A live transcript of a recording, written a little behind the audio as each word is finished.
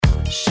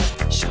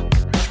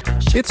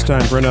It's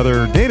time for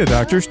another Data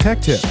Doctor's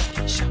Tech Tip.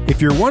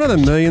 If you're one of the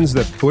millions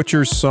that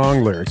butchers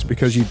song lyrics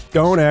because you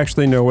don't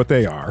actually know what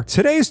they are,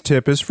 today's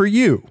tip is for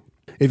you.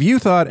 If you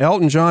thought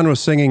Elton John was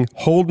singing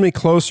Hold Me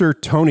Closer,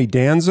 Tony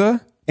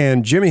Danza,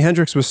 and Jimi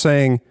Hendrix was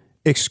saying,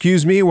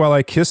 Excuse me while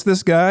I kiss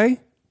this guy,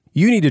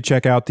 you need to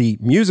check out the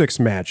Musix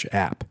Match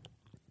app.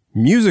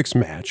 Musix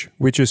Match,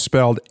 which is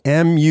spelled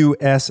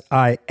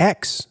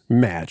M-U-S-I-X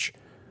Match,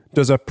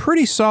 does a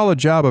pretty solid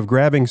job of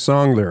grabbing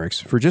song lyrics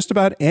for just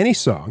about any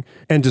song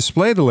and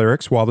display the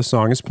lyrics while the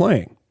song is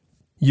playing.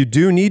 You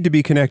do need to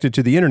be connected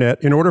to the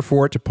internet in order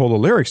for it to pull the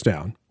lyrics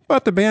down,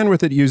 but the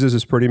bandwidth it uses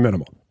is pretty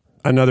minimal.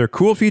 Another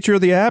cool feature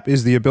of the app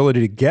is the ability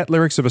to get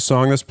lyrics of a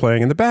song that's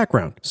playing in the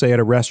background, say at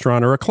a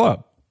restaurant or a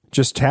club.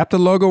 Just tap the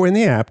logo in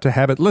the app to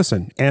have it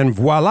listen, and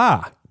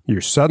voila!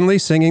 You're suddenly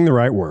singing the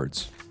right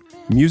words.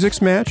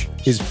 Musix Match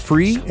is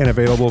free and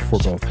available for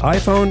both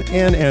iPhone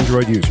and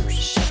Android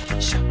users.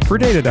 For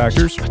Data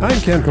Doctors, I'm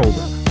Ken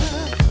Colburn.